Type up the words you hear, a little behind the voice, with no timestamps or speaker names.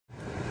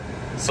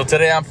So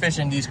today I'm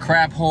fishing these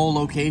crap hole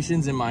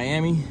locations in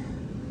Miami.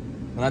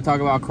 When I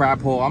talk about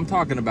crap hole, I'm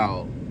talking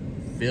about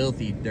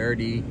filthy,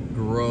 dirty,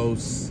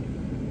 gross.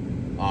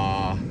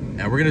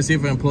 And we're gonna see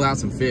if we can pull out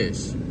some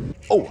fish.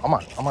 Oh, I'm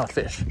on a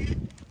fish.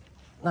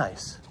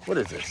 Nice. What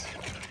is this?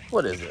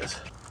 What is this?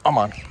 I'm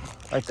on,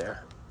 right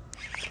there.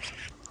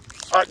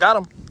 All right, got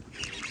him.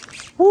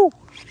 Woo.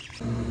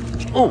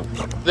 Ooh,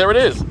 there it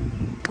is.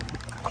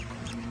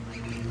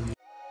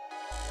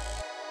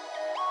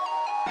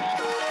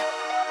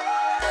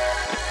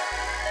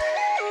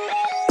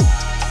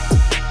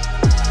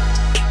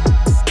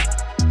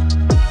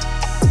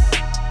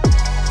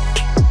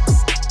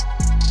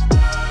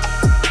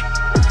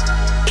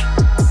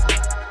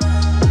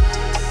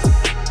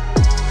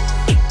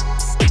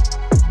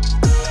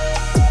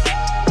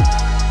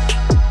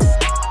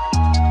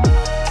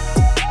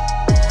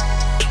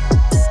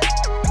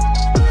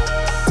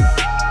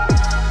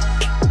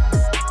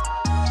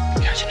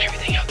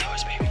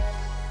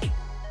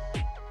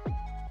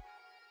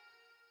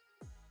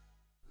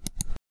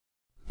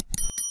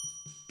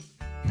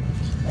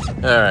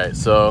 All right,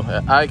 so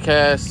at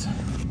iCast,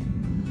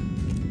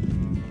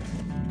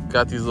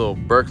 got these little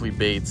Berkeley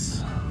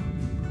baits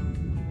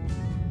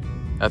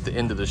at the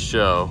end of the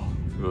show.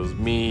 It was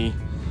me,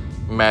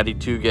 Maddie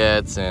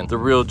Tugats, and the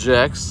Real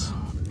Jex.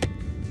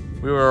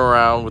 We were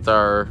around with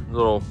our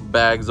little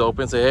bags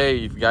open, say,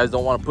 hey, if you guys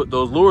don't want to put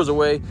those lures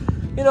away,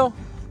 you know,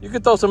 you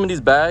could throw some of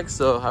these bags.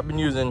 So I've been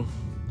using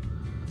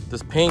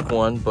this pink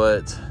one,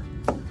 but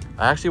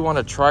I actually want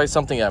to try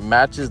something that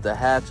matches the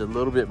hatch a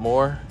little bit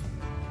more.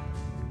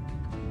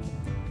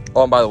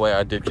 Oh, and by the way,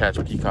 I did catch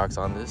peacocks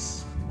on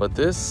this, but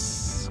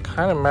this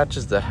kind of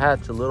matches the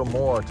hatch a little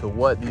more to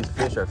what these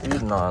fish are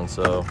feeding on.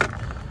 So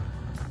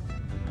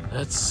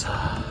let's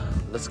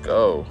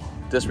go.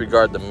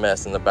 Disregard the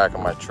mess in the back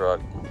of my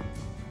truck.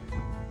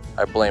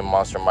 I blame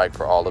Monster Mike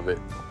for all of it.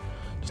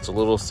 Just a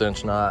little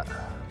cinch knot.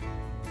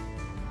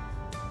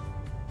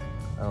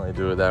 I only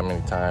do it that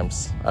many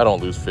times. I don't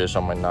lose fish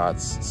on my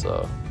knots,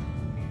 so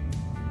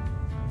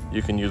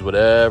you can use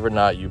whatever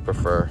knot you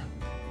prefer.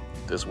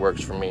 This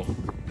works for me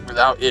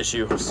without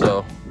issue.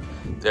 So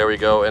there we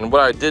go. And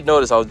what I did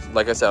notice,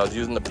 like I said, I was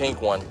using the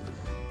pink one.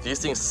 These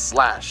things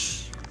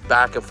slash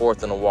back and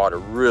forth in the water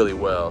really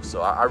well.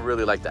 So I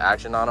really like the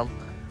action on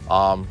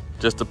them.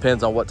 Just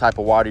depends on what type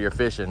of water you're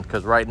fishing,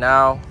 because right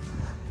now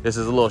this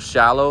is a little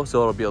shallow,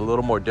 so it'll be a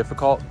little more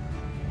difficult.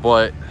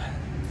 But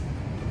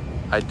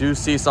I do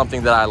see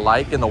something that I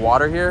like in the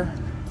water here.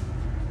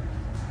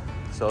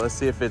 So let's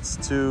see if it's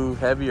too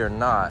heavy or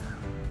not.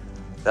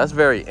 That's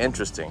very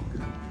interesting.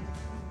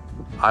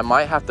 I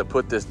might have to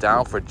put this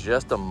down for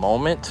just a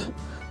moment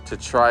to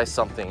try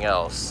something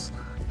else.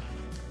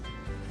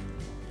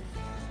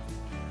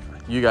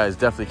 You guys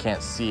definitely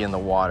can't see in the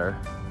water,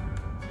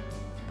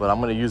 but I'm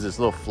gonna use this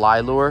little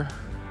fly lure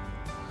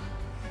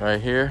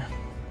right here.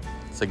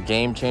 It's a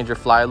Game Changer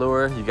fly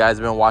lure. You guys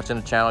have been watching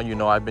the channel, you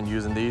know I've been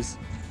using these.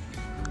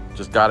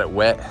 Just got it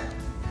wet.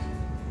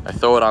 I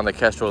throw it on the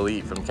Kestrel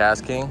Elite from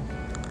Cast King.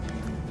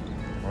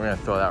 We're gonna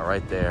throw that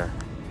right there.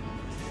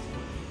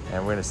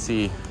 And we're gonna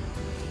see,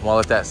 I'm gonna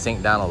let that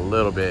sink down a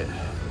little bit.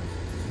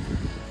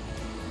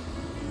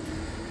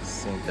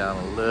 Sink down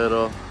a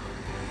little.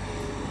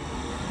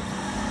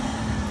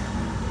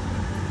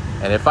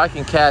 And if I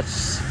can catch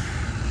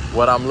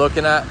what I'm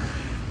looking at,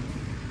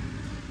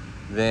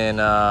 then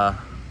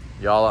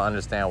y'all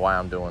understand why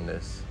I'm doing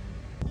this.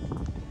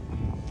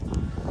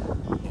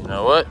 You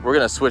know what? We're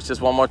gonna switch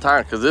this one more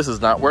time because this is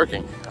not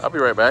working. I'll be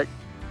right back.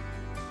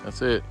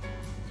 That's it.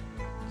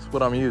 That's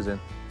what I'm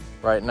using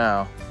right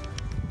now.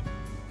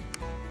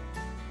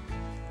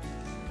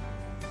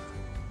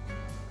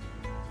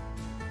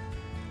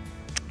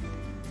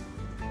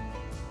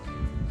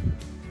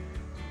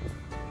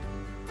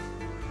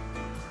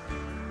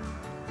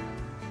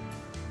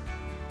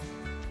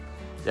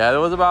 Yeah,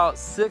 there was about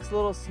 6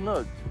 little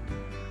snook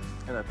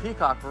and a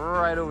peacock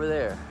right over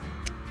there.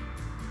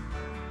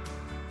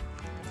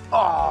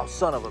 Oh,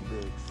 son of a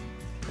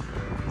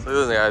bitch. So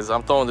listen guys,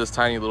 I'm throwing this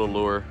tiny little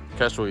lure,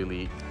 Kestrel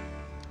Elite.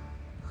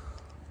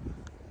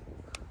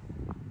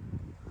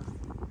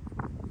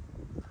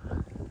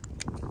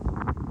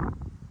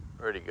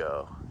 Where'd he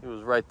go? He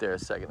was right there a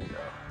second ago.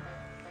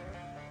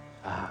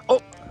 Oh,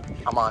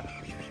 I'm on.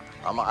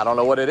 I don't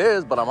know what it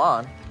is, but I'm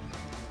on.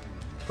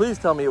 Please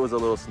tell me it was a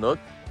little snook.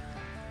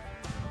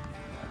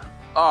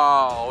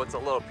 Oh, it's a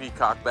little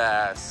peacock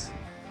bass.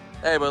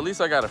 Hey, but at least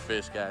I got a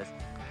fish, guys.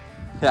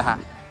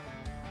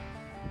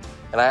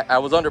 And I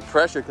was under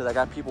pressure because I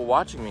got people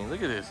watching me.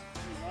 Look at this.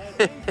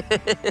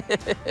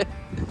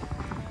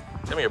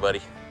 Come here,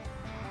 buddy.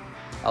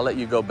 I'll let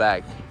you go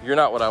back. You're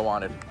not what I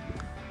wanted.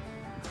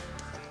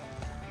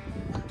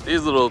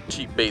 These little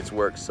cheap baits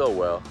work so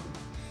well.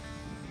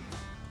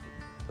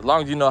 As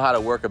long as you know how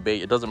to work a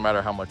bait, it doesn't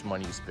matter how much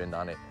money you spend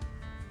on it.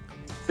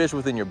 Fish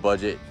within your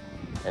budget,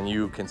 and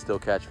you can still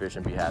catch fish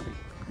and be happy.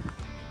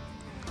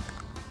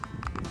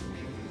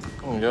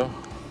 There you go.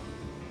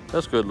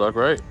 That's good luck,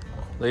 right?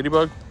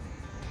 Ladybug?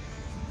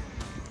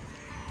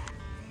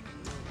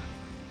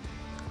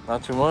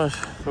 Not too much.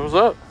 What's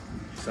up?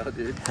 What's up,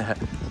 dude?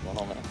 What's going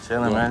on, man?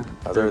 Chilling, man.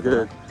 Doing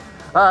good.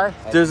 All right,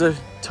 there's a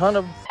ton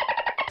of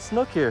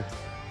snook here.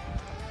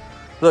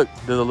 Look,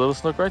 there's a little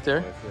snook right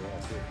there.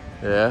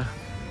 Yeah.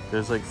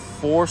 There's like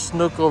 4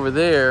 snook over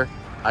there.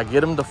 I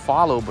get them to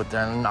follow, but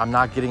then I'm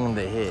not getting them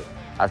to hit.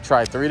 I've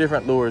tried 3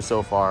 different lures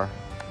so far.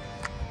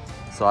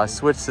 So I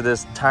switched to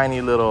this tiny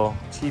little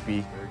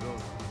cheapie.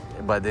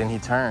 But then he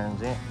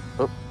turns in.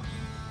 Oh.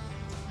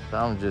 So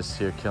I'm just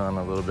here killing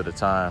a little bit of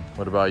time.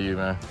 What about you,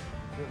 man?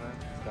 Good, man.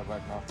 Just got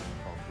back now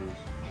from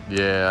cruise.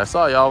 Yeah, I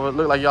saw y'all. It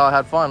looked like y'all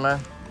had fun, man.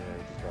 Yeah,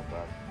 we just got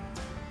back.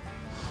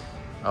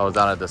 I was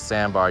down at the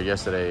sandbar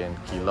yesterday in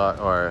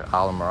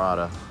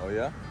Alamorada. Oh,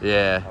 yeah?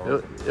 Yeah,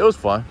 it was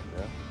fun.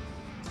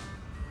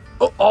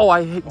 Yeah. Oh,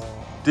 I hit.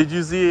 Oh. Did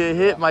you see it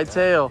hit my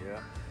tail?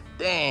 Yeah.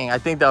 Dang, I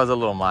think that was a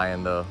little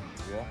Mayan though.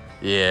 Yeah?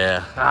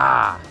 Yeah.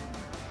 Ah.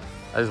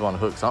 I just want to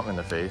hook something in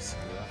the face.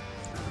 Yeah.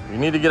 You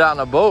need to get out in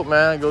a boat,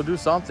 man. Go do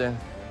something.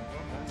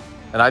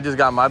 And I just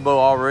got my boat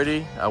all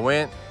ready. I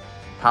went,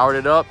 powered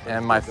it up,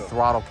 and my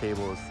throttle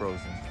cable is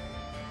frozen.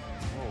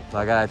 So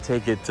I gotta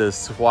take it to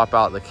swap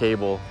out the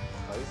cable.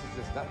 Oh, this is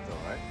just that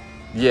though, right?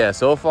 Yeah,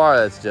 so far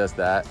that's just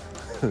that.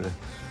 Trial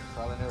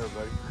and error,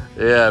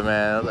 buddy. Yeah,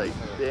 man. Like,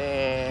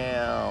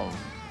 damn.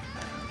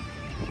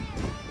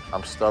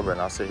 I'm stubborn.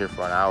 I'll sit here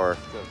for an hour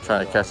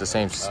trying to catch the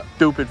same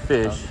stupid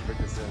fish.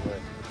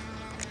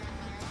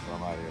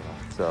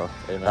 So,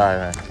 hey, man. all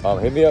right,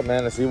 man. Hit me up,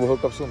 man. Let's see. We'll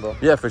hook up soon, bro.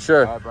 Yeah, for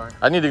sure. All right, Brian.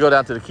 I need to go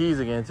down to the Keys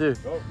again, too.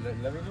 Bro,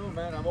 let me know,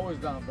 man. I'm always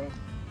down, bro.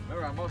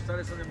 Remember, I'm off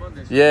Saturday, Sunday,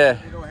 Monday. So yeah.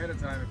 let me know ahead of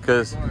time.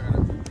 Because. I got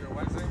a Tuesday or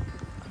Wednesday.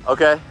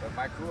 Okay. But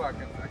my crew, I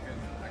can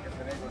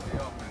finagle the day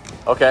off, man.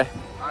 Okay.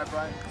 All right,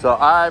 Brian. So, all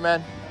right,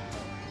 man.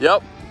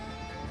 Yep.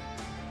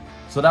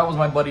 So that was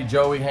my buddy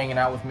Joey hanging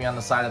out with me on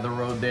the side of the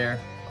road there.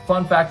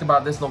 Fun fact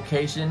about this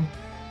location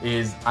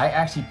is I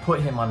actually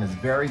put him on his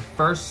very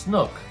first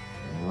snook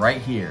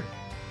right here.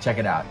 Check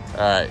it out.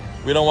 All right,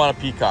 we don't want a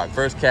peacock.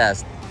 First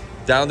cast,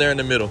 down there in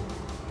the middle.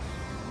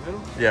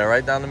 Middle? Yeah,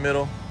 right down the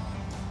middle.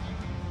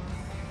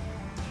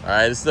 All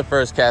right, this is the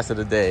first cast of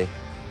the day.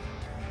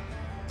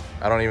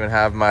 I don't even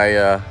have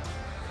my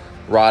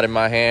rod in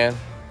my hand.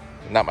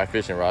 Not my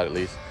fishing rod, at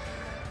least.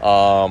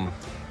 And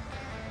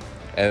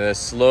then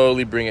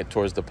slowly bring it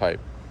towards the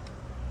pipe.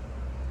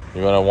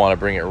 You're gonna wanna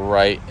bring it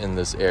right in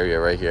this area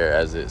right here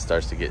as it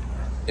starts to get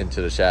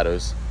into the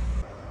shadows.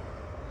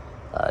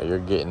 All right, you're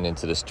getting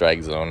into the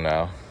strike zone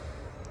now.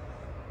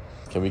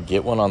 Can we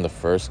get one on the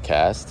first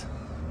cast?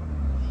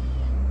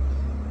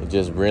 You're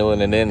just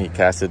reeling it in, he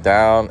casts it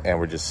down, and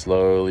we're just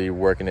slowly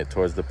working it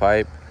towards the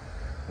pipe.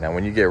 Now,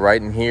 when you get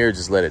right in here,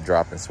 just let it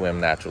drop and swim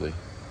naturally.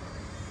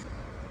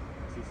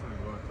 I see something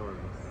going towards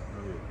us.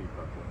 Maybe a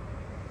peacock.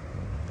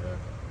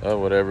 Yeah. Oh,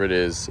 whatever it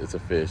is, it's a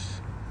fish.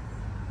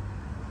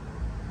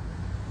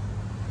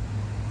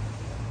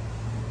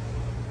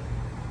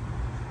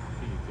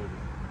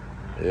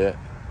 Yeah.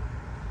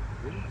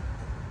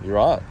 You're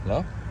on,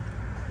 no?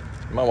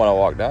 You might want to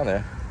walk down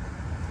there.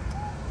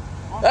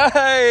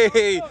 Hey!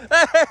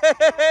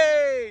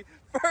 Hey!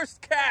 First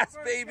cast,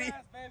 baby!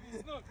 First cast,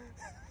 baby. Look.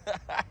 Look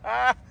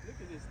at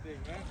this thing,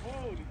 man.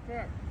 Holy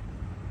crap.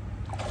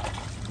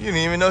 You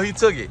didn't even know he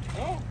took it.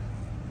 No?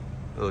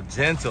 Little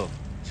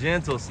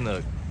gentle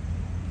snook.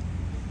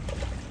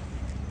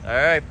 All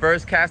right,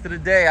 first cast of the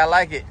day. I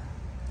like it.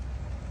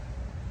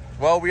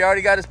 Well, we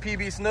already got his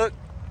PB snook.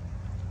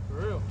 For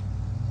real?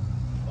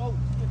 Oh,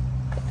 shit.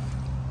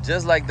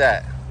 Just like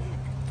that.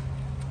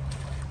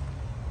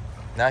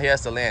 Now he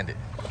has to land it.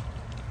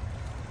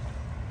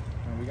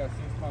 Man, we got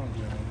 6 pounds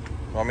here,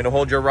 man. Want me to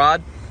hold your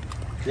rod?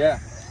 Yeah.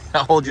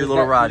 I'll hold your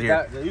little rod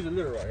here. Use a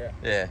little rod, yeah.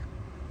 Yeah.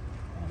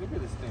 Oh, look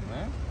at this thing,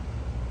 man.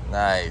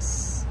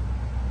 Nice.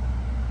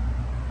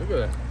 Look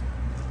at that.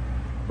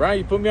 Brian,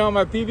 you put me on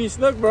my PB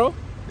snook, bro.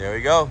 There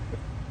we go.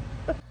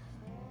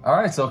 All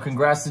right, so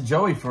congrats to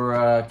Joey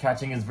for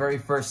catching his very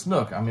first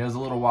snook. I mean, it was a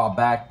little while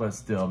back, but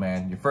still,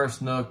 man, your first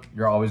snook,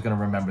 you're always gonna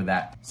remember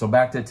that. So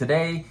back to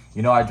today,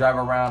 you know, I drive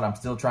around, I'm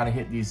still trying to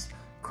hit these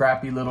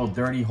crappy little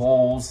dirty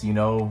holes. You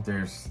know,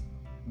 there's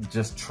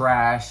just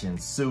trash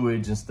and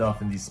sewage and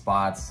stuff in these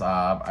spots.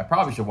 I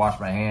probably should wash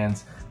my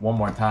hands one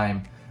more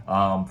time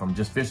from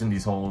just fishing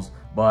these holes,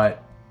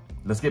 but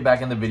let's get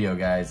back in the video,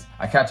 guys.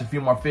 I catch a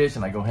few more fish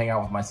and I go hang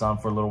out with my son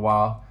for a little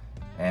while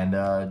and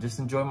just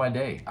enjoy my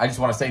day. I just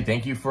want to say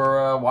thank you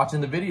for watching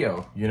the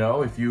video. You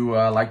know, if you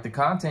like the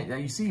content that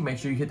you see, make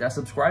sure you hit that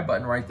subscribe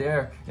button right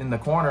there in the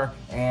corner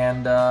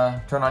and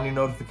turn on your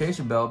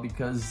notification bell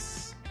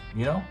because,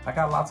 you know, I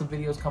got lots of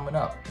videos coming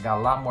up. I got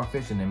a lot more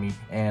fishing in me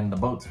and the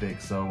boat's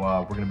fixed. So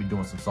we're going to be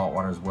doing some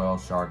saltwater as well.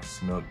 Shark,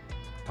 snook,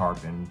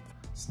 tarpon,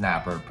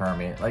 snapper,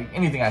 permit, like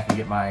anything I can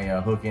get my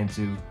hook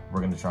into,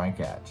 we're going to try and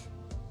catch.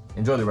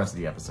 Enjoy the rest of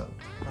the episode.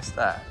 What's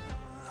that?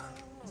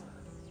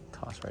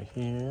 Toss right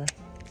here.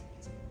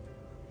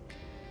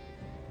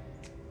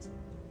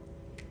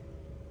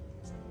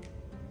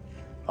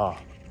 Oh,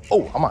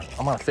 I'm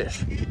on a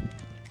fish.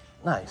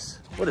 Nice.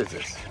 What is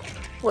this?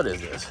 What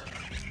is this?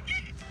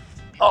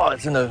 Oh,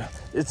 it's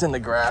in the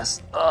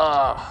grass.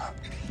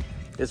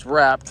 It's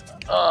wrapped.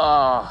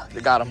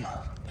 They got him.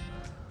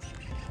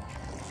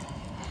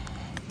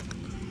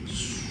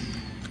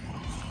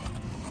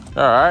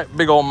 All right,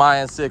 big old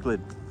Mayan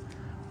cichlid.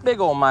 Big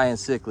old Mayan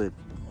cichlid.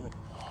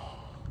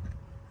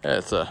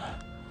 That's a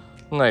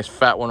nice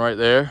fat one right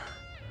there.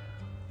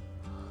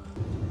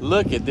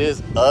 Look at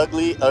this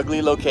ugly,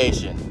 ugly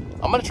location.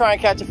 I'm gonna try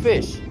and catch a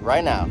fish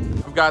right now.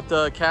 I've got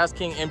the Cast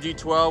King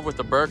MG12 with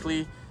the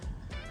Berkeley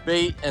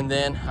bait, and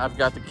then I've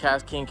got the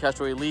Cast King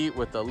Kestrel Elite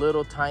with the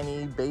little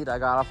tiny bait I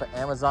got off of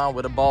Amazon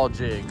with a ball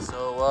jig.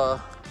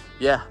 So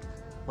yeah,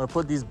 I'm gonna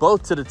put these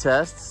both to the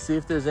test, see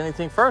if there's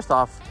anything. First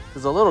off,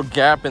 there's a little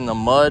gap in the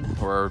mud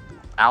or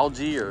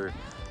algae or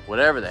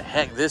whatever the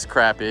heck this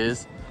crap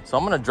is. So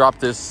I'm gonna drop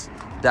this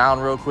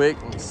down real quick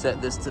and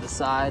set this to the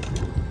side.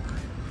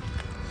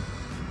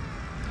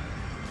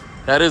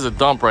 That is a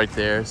dump right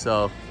there,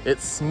 so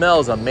it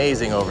smells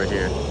amazing over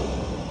here.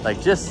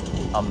 Like, just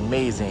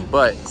amazing.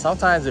 But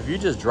sometimes if you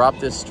just drop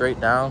this straight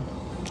down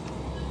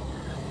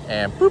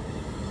and boop,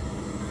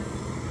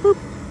 boop,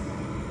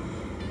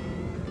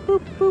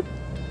 boop, boop,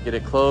 get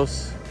it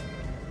close,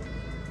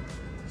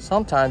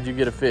 sometimes you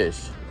get a fish.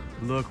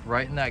 Look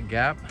right in that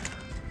gap.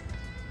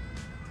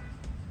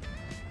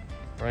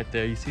 Right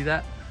there, you see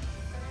that?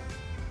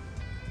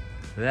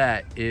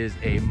 That is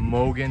a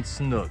Mogan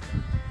snook.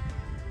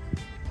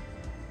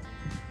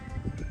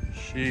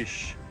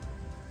 Sheesh.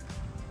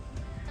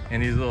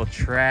 And these little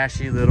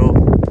trashy little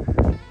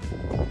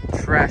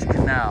trash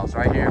canals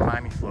right here in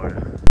Miami,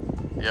 Florida.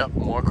 Yep,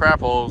 more crap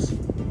holes.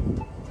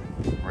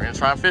 We're gonna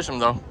try and fish them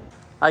though.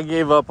 I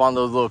gave up on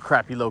those little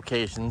crappy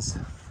locations.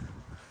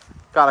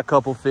 Got a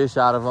couple fish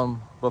out of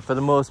them, but for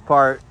the most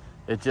part,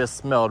 it just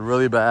smelled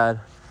really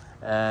bad.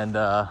 And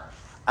I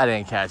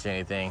didn't catch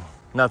anything.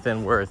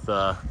 Nothing worth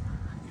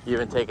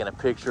even taking a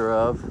picture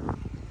of.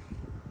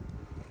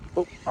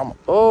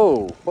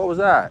 Oh, what was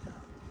that?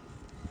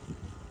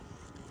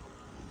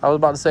 I was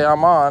about to say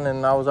I'm on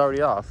and I was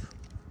already off.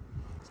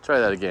 Let's try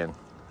that again.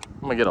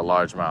 I'm gonna get a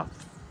largemouth.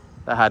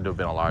 That had to have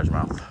been a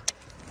largemouth.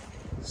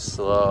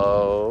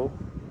 Slow.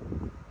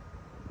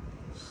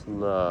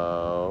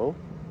 Slow.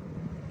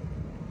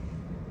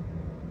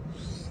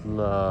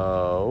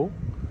 Slow.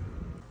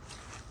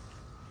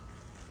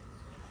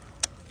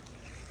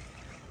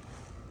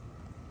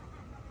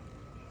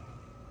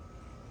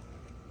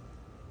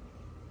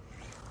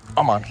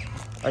 I'm on,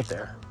 right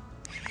there.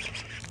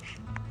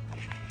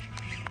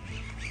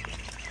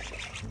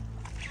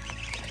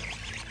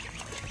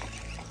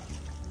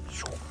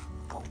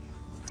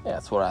 Yeah,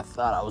 that's what I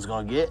thought I was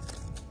gonna get.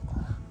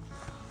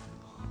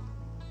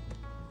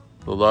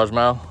 The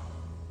largemouth.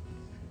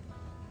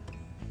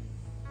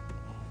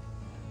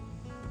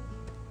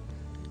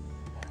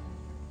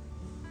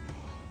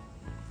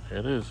 Here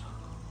it is.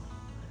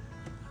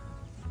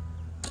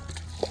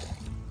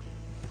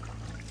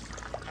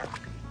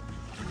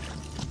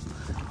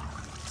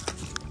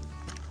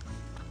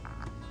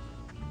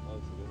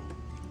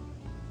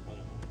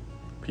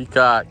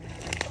 Peacock.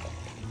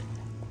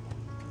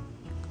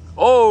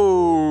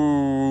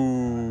 Oh,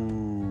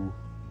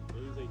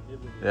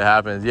 it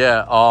happens.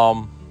 Yeah.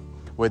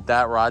 With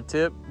that rod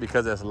tip,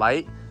 because it's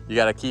light, you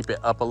got to keep it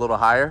up a little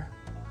higher,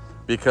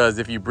 because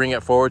if you bring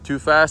it forward too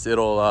fast,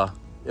 it'll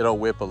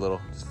whip a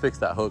little. Just fix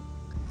that hook.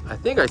 I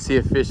think I see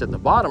a fish at the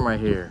bottom right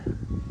here.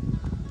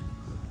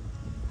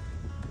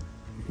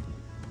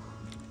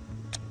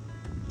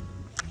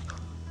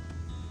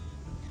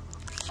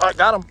 All right,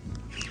 got him.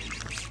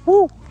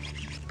 Woo.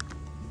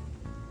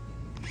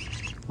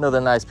 Another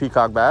nice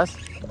peacock bass.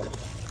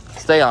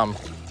 Stay on.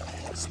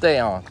 Stay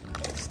on.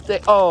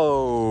 Stay.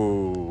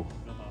 Oh.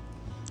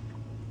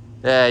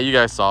 Yeah, you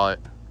guys saw it.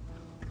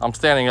 I'm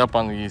standing up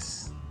on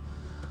this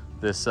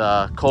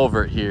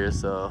culvert here,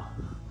 so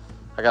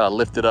I gotta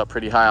lift it up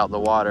pretty high out the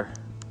water.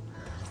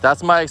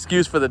 That's my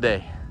excuse for the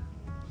day.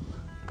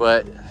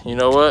 But you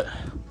know what?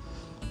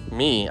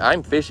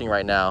 I'm fishing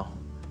right now,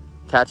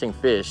 catching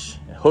fish,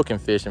 hooking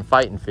fish, and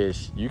fighting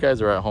fish. You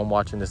guys are at home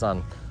watching this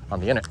on the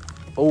internet.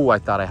 Oh, I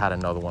thought I had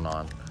another one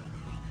on.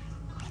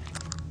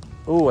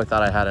 Oh, I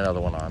thought I had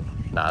another one on.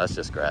 Nah, that's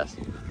just grass.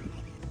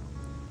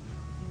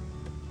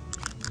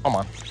 Come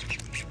on.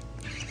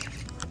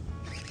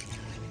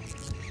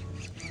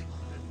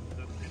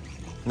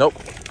 Nope.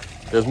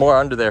 There's more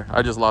under there.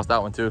 I just lost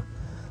that one too.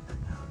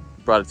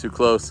 Brought it too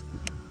close.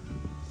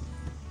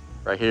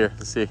 Right here.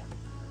 Let's see.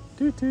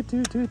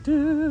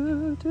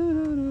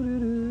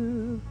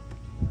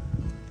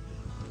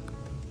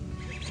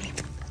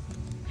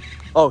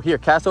 Oh, here,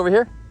 cast over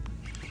here.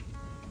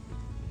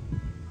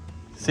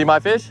 See my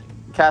fish?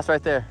 Cast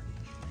right there.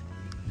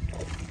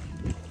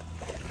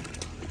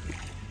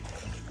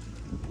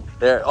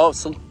 There. Oh,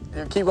 so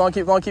keep going,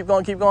 keep going, keep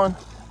going, keep going.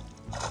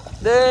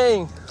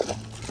 Dang.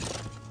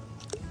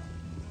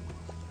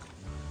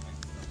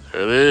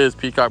 There it is,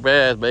 peacock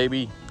bass,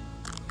 baby.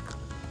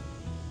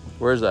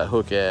 Where's that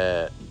hook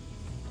at?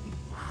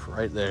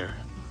 Right there.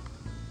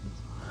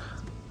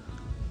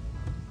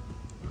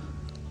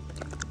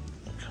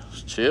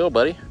 Just chill,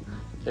 buddy.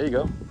 There you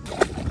go.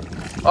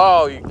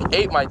 Oh, you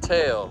ate my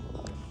tail.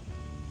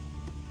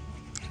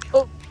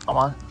 Oh, I'm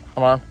on.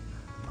 Come on.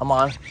 Come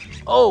on.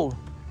 Oh,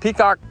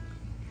 peacock.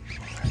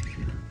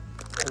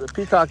 There's a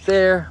peacock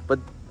there, but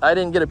I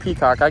didn't get a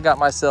peacock. I got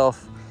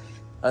myself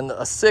a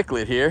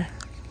cichlid here,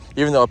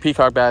 even though a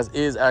peacock bass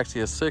is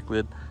actually a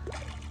cichlid.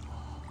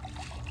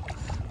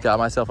 Got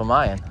myself a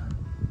Mayan.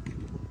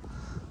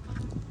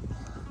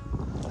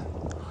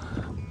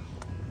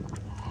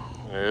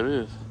 There it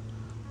is.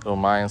 Little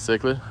Mayan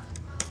cichlid.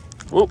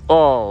 Whoop,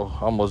 oh,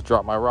 almost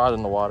dropped my rod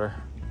in the water.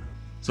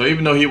 So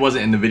even though he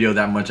wasn't in the video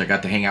that much, I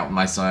got to hang out with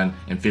my son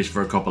and fish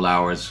for a couple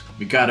hours.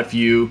 We got a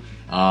few,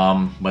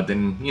 but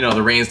then, you know,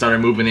 the rain started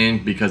moving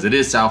in because it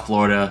is South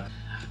Florida.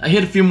 I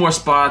hit a few more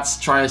spots,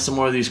 try some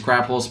more of these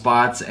crap hole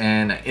spots,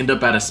 and end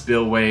up at a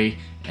spillway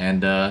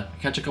and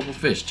catch a couple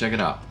fish. Check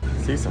it out.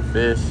 See some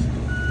fish.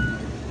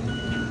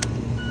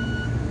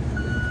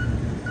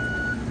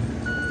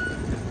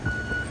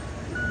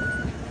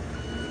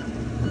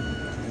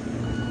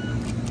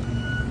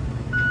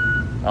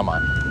 Come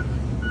on.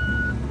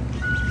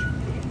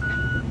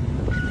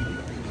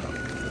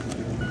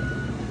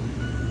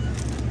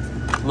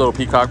 Little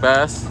peacock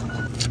bass.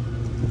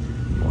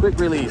 Quick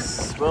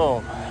release.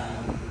 Boom.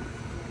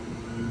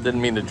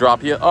 Didn't mean to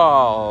drop you.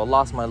 Oh,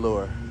 lost my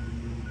lure.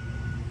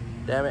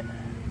 Damn it.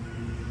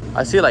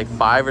 I see like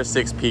 5 or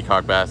 6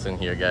 peacock bass in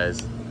here,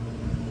 guys.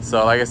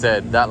 So like I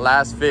said, that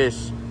last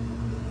fish,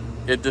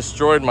 it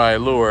destroyed my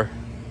lure.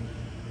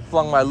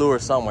 Flung my lure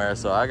somewhere,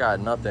 so I got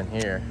nothing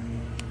here.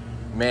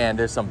 Man,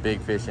 there's some big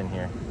fish in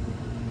here.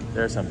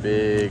 There's some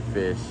big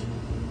fish.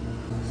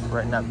 It's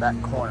right in that back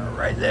corner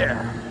right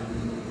there.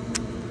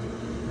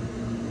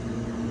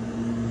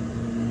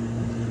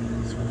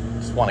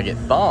 Just want to get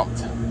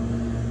thumped.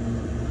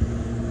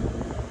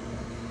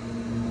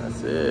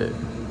 That's it.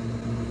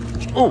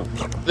 Ooh,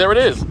 there it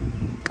is.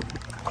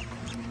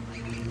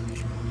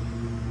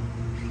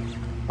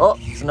 Oh,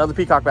 it's another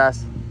peacock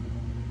bass.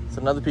 It's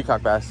another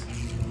peacock bass.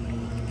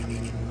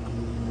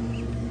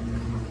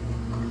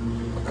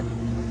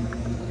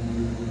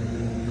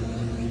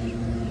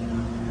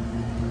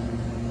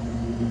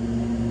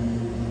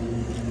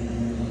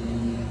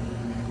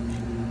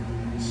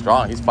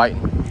 Strong, he's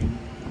fighting.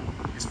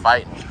 He's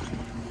fighting.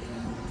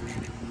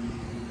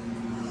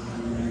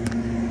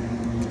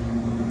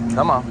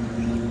 Come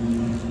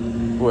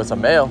on. Ooh, it's a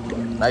male.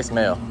 Nice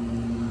male.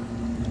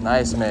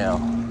 Nice male.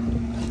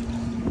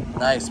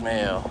 Nice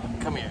male.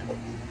 Come here.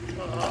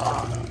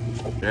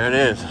 There it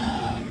is.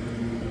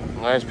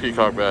 Nice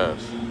peacock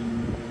bass.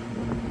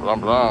 Blah,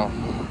 blah.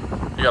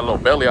 He got a little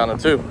belly on it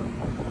too.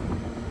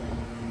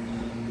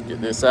 Get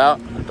this out.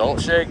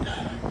 Don't shake.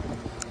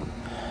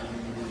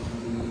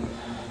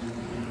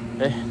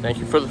 Hey, thank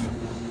you for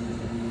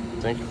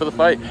the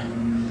fight.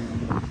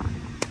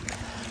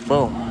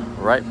 Boom.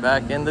 Right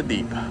back in the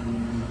deep.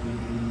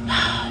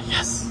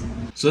 Yes.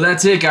 So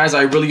that's it, guys.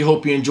 I really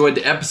hope you enjoyed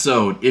the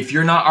episode. If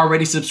you're not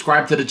already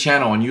subscribed to the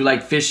channel and you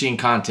like fishing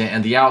content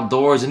and the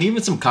outdoors and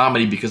even some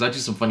comedy, because I do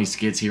some funny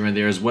skits here and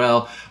there as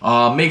well,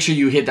 make sure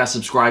you hit that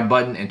subscribe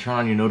button and turn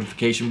on your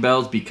notification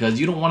bells because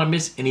you don't want to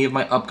miss any of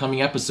my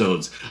upcoming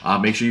episodes.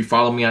 Make sure you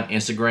follow me on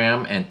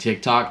Instagram and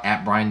TikTok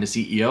at Brian the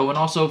CEO, and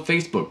also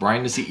Facebook,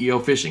 Brian the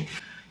CEO Fishing.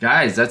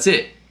 Guys, that's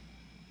it.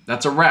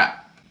 That's a wrap.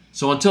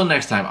 So until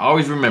next time,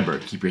 always remember,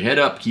 keep your head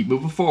up, keep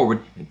moving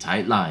forward, and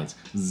tight lines.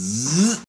 Zzz.